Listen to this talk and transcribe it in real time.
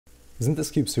Isn't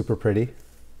this cube super pretty?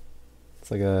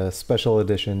 It's like a special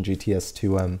edition GTS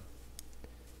 2M.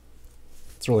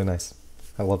 It's really nice.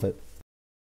 I love it.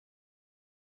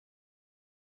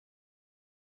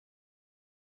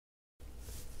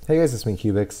 Hey guys, it's me,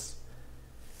 cyoubx.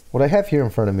 What I have here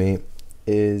in front of me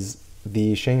is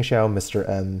the ShengShou Mr.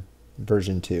 M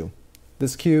version 2.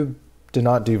 This cube did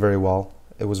not do very well.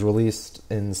 It was released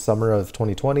in summer of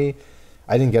 2020.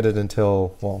 I didn't get it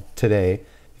until, well, today.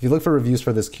 If you look for reviews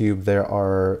for this cube, there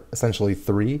are essentially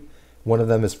 3. One of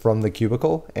them is from the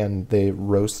Cubicle, and they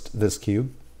roast this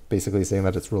cube, basically saying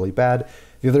that it's really bad.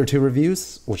 The other 2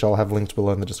 reviews, which I'll have linked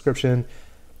below in the description,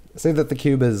 say that the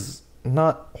cube is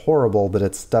not horrible, but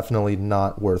it's definitely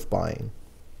not worth buying.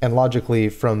 And logically,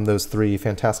 from those 3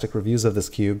 fantastic reviews of this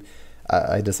cube,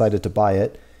 I decided to buy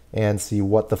it and see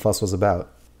what the fuss was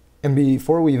about. And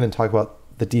before we even talk about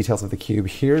the details of the cube,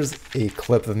 here's a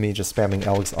clip of me just spamming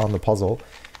Alex on the puzzle.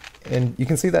 And you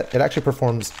can see that it actually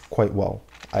performs quite well.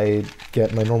 I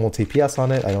get my normal TPS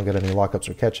on it, I don't get any lockups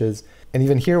or catches. And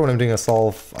even here when I'm doing a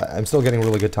solve, I'm still getting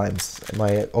really good times.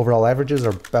 My overall averages are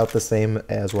about the same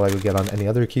as what I would get on any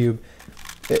other cube.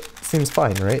 It seems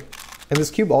fine, right? And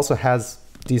this cube also has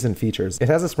decent features. It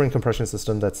has a spring compression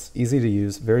system that's easy to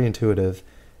use, very intuitive,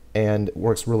 and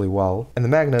works really well. And the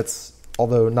magnets,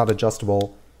 although not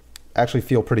adjustable, actually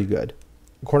feel pretty good.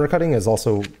 Corner cutting is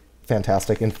also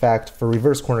fantastic. In fact, for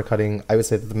reverse corner cutting, I would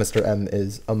say that the Mr. M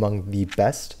is among the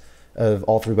best of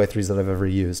all 3x3s that I've ever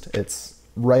used. It's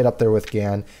right up there with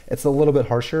GAN. It's a little bit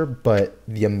harsher, but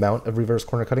the amount of reverse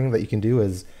corner cutting that you can do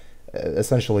is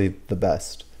essentially the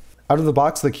best. Out of the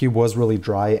box, the cube was really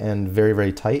dry and very,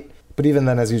 very tight. But even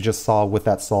then, as you just saw with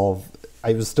that solve,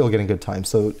 I was still getting good time.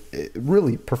 So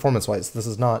really, performance-wise, this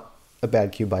is not a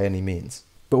bad cube by any means.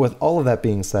 But with all of that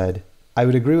being said, I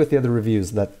would agree with the other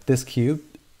reviews that this cube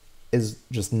is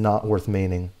just not worth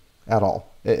maining at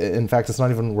all. In fact, it's not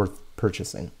even worth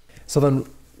purchasing. So then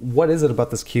what is it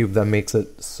about this cube that makes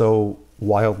it so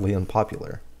wildly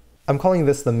unpopular? I'm calling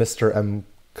this the Mr. M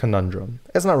conundrum.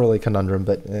 It's not really a conundrum,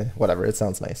 but whatever, it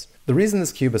sounds nice. The reason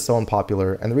this cube is so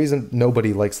unpopular, and the reason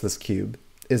nobody likes this cube,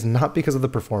 is not because of the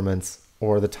performance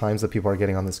or the times that people are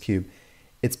getting on this cube.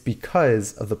 It's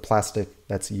because of the plastic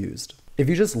that's used. If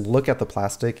you just look at the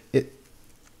plastic,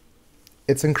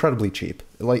 it's incredibly cheap.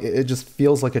 Like, it just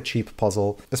feels like a cheap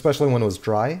puzzle, especially when it was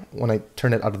dry. When I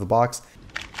turn it out of the box,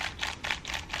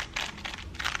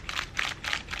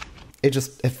 it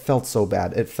felt so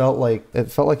bad. It felt like a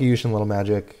Yushin Little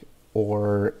Magic,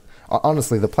 or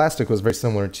honestly, the plastic was very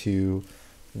similar to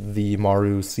the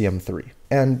Maru CM3.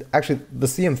 And actually, the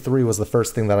CM3 was the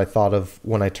first thing that I thought of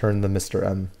when I turned the Mr.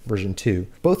 M version 2.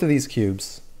 Both of these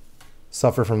cubes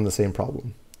suffer from the same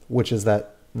problem, which is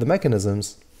that the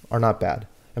mechanisms are not bad.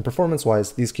 And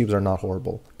performance-wise, these cubes are not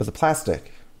horrible. But the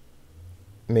plastic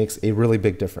makes a really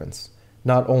big difference.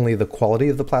 Not only the quality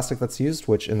of the plastic that's used,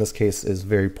 which in this case is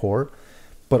very poor,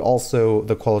 but also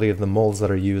the quality of the molds that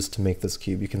are used to make this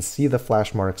cube. You can see the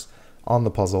flash marks on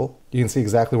the puzzle. You can see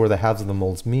exactly where the halves of the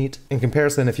molds meet. In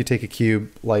comparison, if you take a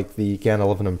cube like the GAN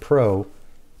 11M Pro,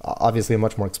 obviously a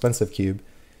much more expensive cube,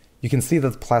 you can see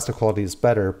that the plastic quality is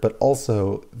better, but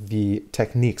also the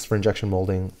techniques for injection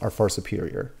molding are far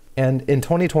superior. And in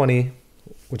 2020,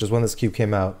 which is when this cube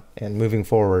came out, and moving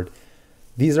forward,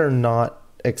 these are not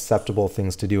acceptable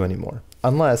things to do anymore,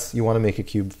 unless you want to make a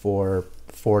cube for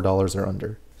 $4 or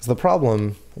under. So the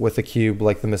problem with a cube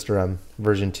like the Mr. M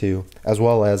version 2, as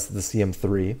well as the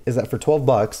CM3, is that for 12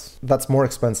 bucks, that's more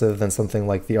expensive than something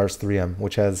like the Ars 3M,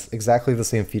 which has exactly the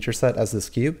same feature set as this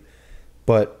cube,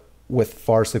 but with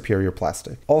far superior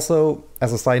plastic. Also,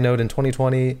 as a side note, in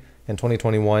 2020 and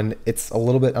 2021, it's a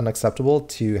little bit unacceptable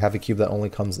to have a cube that only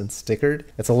comes in stickered.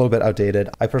 It's a little bit outdated.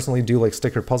 I personally do like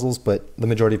stickered puzzles, but the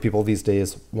majority of people these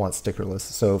days want stickerless.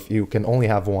 So if you can only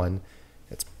have one,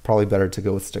 it's probably better to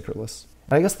go with stickerless.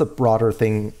 And I guess the broader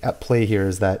thing at play here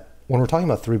is that when we're talking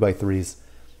about 3x3s,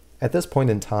 at this point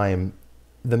in time,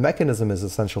 the mechanism is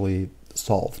essentially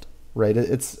solved, right?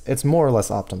 It's more or less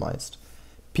optimized.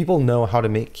 People know how to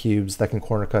make cubes that can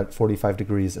corner cut 45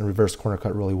 degrees and reverse corner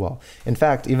cut really well. In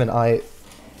fact, even I'm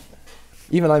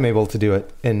able to do it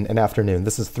in an afternoon.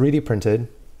 This is 3D printed,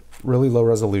 really low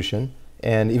resolution,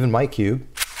 and even my cube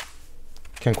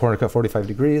can corner cut 45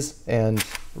 degrees and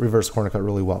reverse corner cut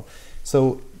really well.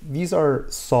 So these are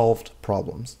solved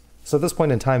problems. So at this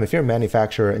point in time, if you're a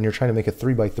manufacturer and you're trying to make a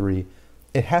 3x3,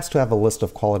 it has to have a list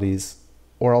of qualities,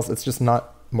 or else it's just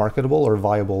not marketable or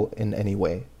viable in any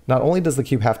way. Not only does the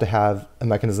cube have to have a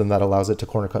mechanism that allows it to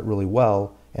corner cut really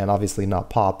well, and obviously not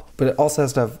pop, but it also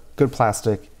has to have good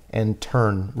plastic and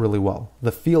turn really well.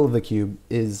 The feel of the cube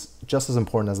is just as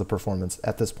important as the performance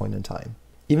at this point in time.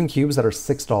 Even cubes that are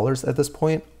 $6 at this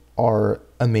point are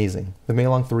amazing. The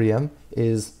Meilong 3M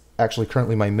is actually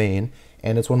currently my main,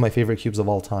 and it's one of my favorite cubes of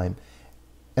all time.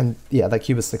 And yeah, that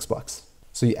cube is $6.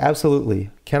 So you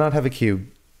absolutely cannot have a cube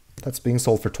that's being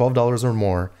sold for $12 or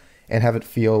more and have it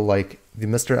feel like the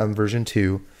Mr. M version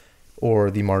 2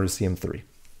 or the Maru CM3.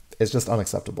 It's just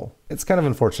unacceptable. It's kind of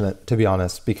unfortunate, to be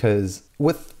honest, because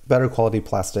with better quality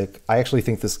plastic, I actually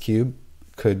think this cube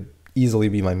could easily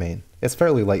be my main. It's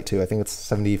fairly light too. I think it's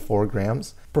 74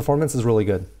 grams. Performance is really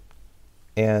good.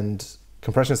 And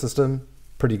compression system,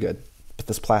 pretty good. But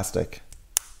this plastic,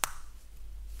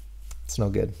 it's no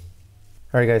good.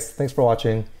 All right, guys, thanks for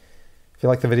watching. If you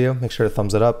like the video, make sure to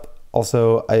thumbs it up.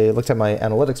 Also, I looked at my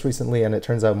analytics recently, and it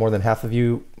turns out more than half of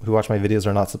you who watch my videos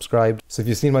are not subscribed. So if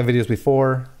you've seen my videos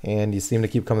before and you seem to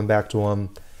keep coming back to them,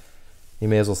 you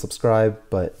may as well subscribe,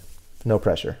 but no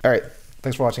pressure. All right,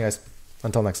 thanks for watching, guys.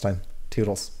 Until next time,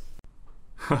 toodles.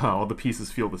 All the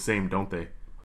pieces feel the same, don't they?